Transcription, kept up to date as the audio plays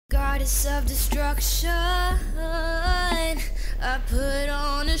goddess of destruction. I put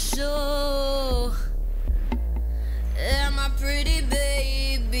on a show. And my pretty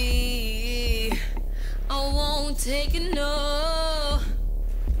baby, I won't take a no.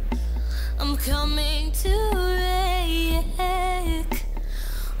 I'm coming to wreck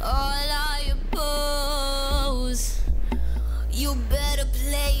all I oppose. You better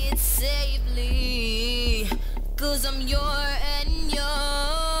play it safely, 'cause I'm your and your.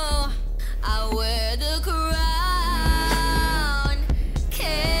 I wear the crown,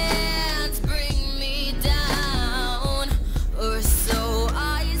 can't bring me down, or so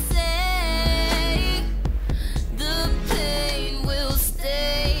I say. The pain will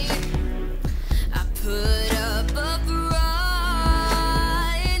stay. I put up a front,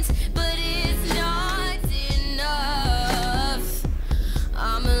 but it's not enough.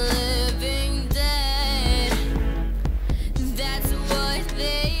 I'm a living dead. That's what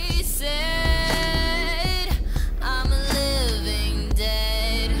they said. I'm a living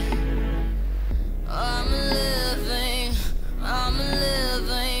dead. I'm a living. I'm a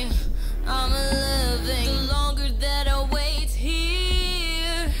living. I'm a living. The longer that I wait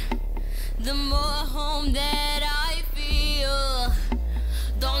here, the more home that I feel.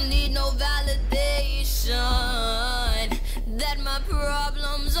 Don't need no validation that my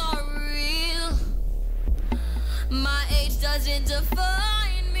problems are real. My age doesn't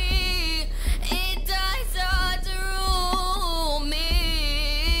define me, it does not rule me.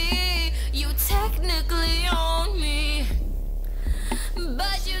 You technically own me,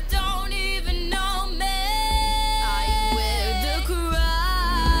 but you don't even know me. I wear the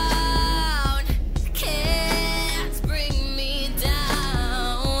crown, can't bring me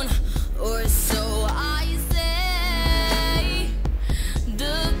down, or so I say.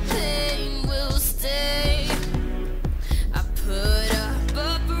 The pain will stay. I put up a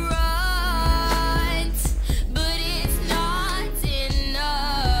front, but it's not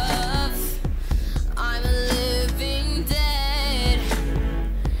enough. I'm a living dead.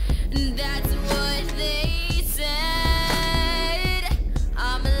 That's what they said.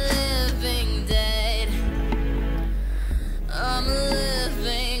 I'm a living dead. I'm a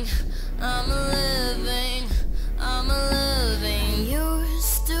living. I'm a living. I'm a living.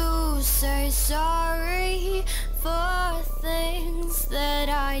 Used to say sorry for things that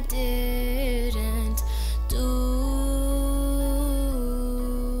I didn't do.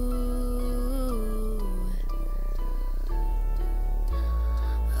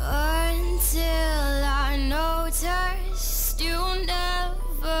 Until I noticed you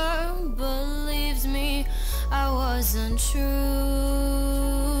never believed me, I wasn't true.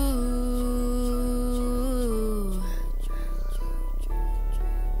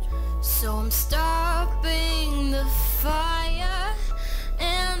 So I'm stopping the fire,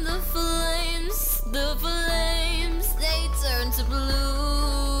 and the flames, they turn to blue.